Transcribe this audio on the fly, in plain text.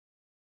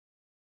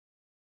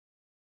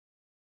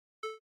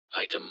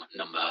Item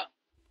Number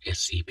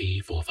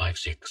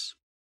SCP-456.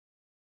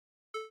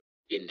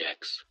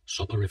 Index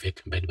Soporific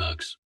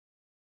Bedbugs.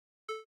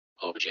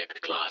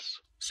 Object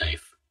Class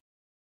Safe.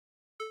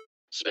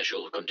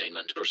 Special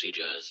Containment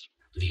Procedures.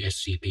 The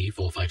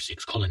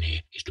SCP-456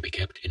 colony is to be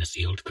kept in a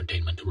sealed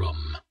containment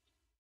room.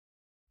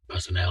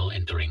 Personnel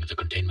entering the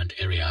containment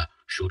area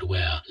should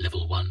wear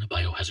Level 1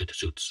 biohazard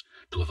suits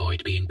to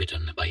avoid being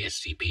bitten by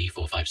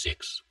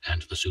SCP-456,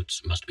 and the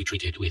suits must be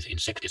treated with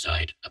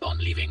insecticide upon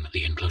leaving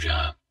the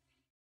enclosure.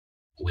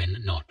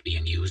 When not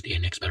being used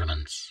in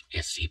experiments,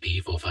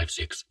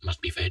 SCP-456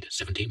 must be fed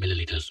 70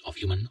 milliliters of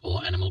human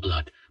or animal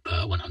blood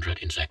per 100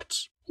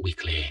 insects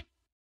weekly.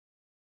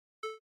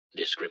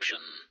 Description: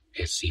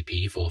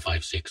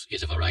 SCP-456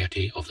 is a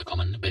variety of the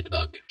common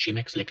bedbug,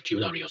 Chimex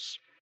lectularius.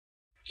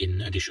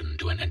 In addition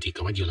to an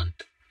anticoagulant,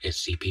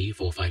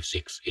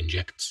 SCP-456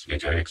 injects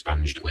data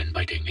expunged when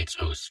biting its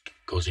host,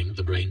 causing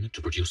the brain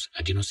to produce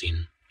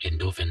adenosine,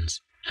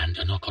 endorphins, and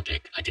a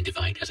narcotic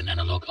identified as an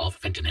analog of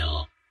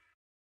fentanyl.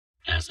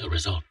 As a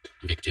result,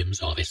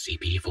 victims of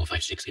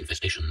SCP-456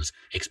 infestations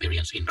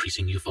experience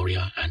increasing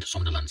euphoria and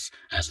somnolence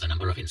as the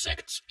number of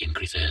insects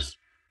increases,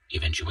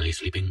 eventually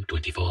sleeping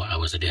 24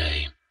 hours a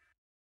day.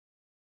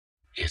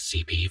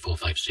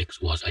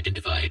 SCP-456 was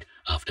identified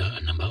after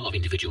a number of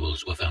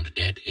individuals were found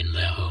dead in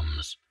their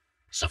homes,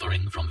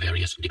 suffering from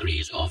various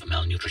degrees of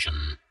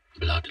malnutrition,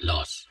 blood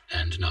loss,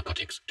 and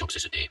narcotics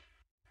toxicity.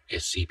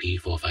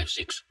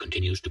 SCP-456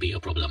 continues to be a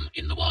problem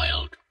in the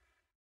wild.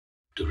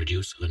 To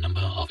reduce the number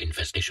of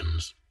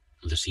infestations,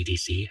 the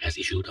CDC has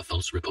issued a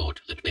false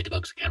report that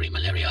bedbugs carry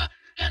malaria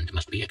and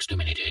must be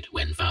exterminated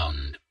when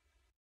found.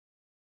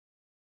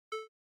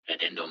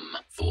 Addendum: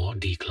 4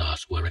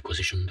 D-Class were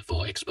requisitioned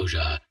for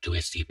exposure to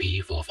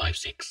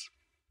SCP-456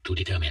 to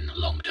determine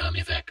long-term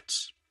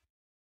effects.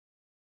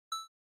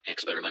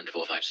 Experiment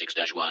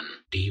 456-1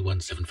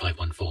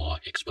 D-17514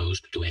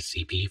 exposed to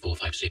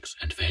SCP-456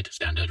 and fed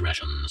standard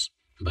rations,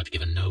 but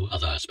given no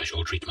other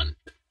special treatment.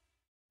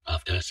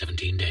 After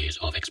 17 days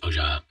of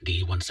exposure,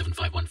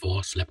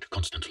 D-17514 slept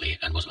constantly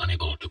and was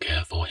unable to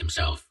care for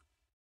himself.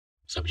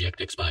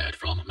 Subject expired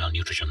from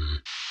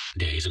malnutrition.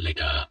 Days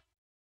later.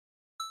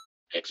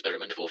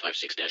 Experiment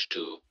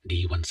 456-2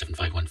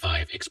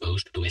 D-17515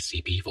 exposed to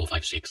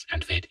SCP-456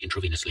 and fed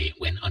intravenously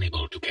when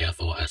unable to care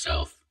for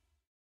herself.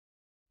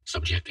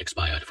 Subject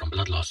expired from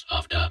blood loss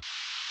after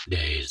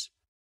days.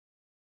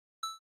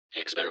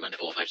 Experiment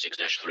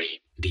 456-3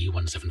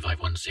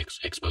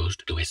 D-17516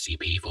 exposed to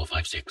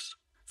SCP-456,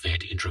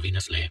 fed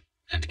intravenously,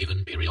 and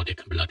given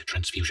periodic blood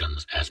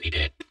transfusions as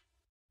needed.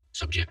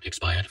 Subject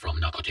expired from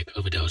narcotic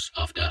overdose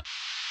after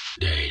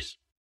days.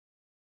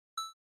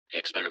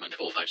 Experiment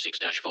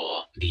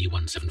 456-4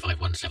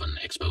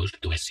 D-17517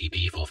 exposed to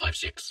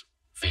SCP-456,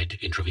 fed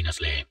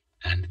intravenously,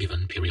 and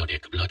given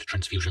periodic blood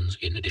transfusions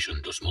in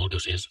addition to small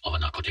doses of a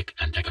narcotic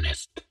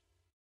antagonist.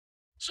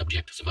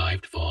 Subject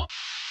survived for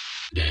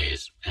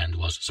days and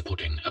was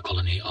supporting a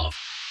colony of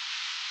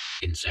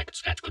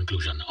insects at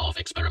conclusion of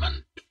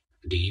experiment.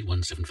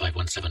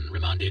 D-17517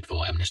 remanded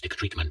for amnestic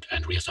treatment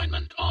and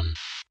reassignment on.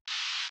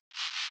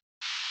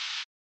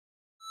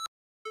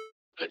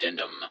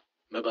 Addendum: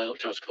 Mobile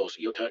Task Force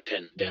Iota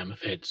 10 Dam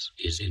Feds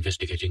is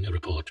investigating a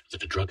report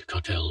that a drug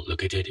cartel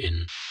located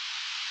in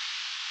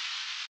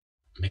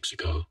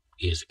Mexico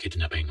is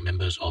kidnapping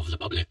members of the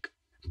public,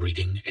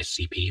 breeding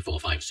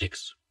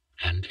SCP-456,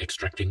 and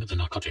extracting the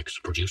narcotics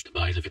produced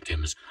by the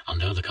victims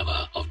under the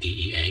cover of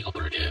DEA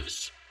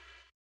operatives.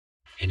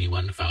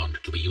 Anyone found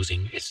to be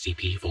using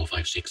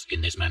SCP-456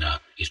 in this manner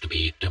is to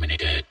be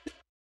terminated.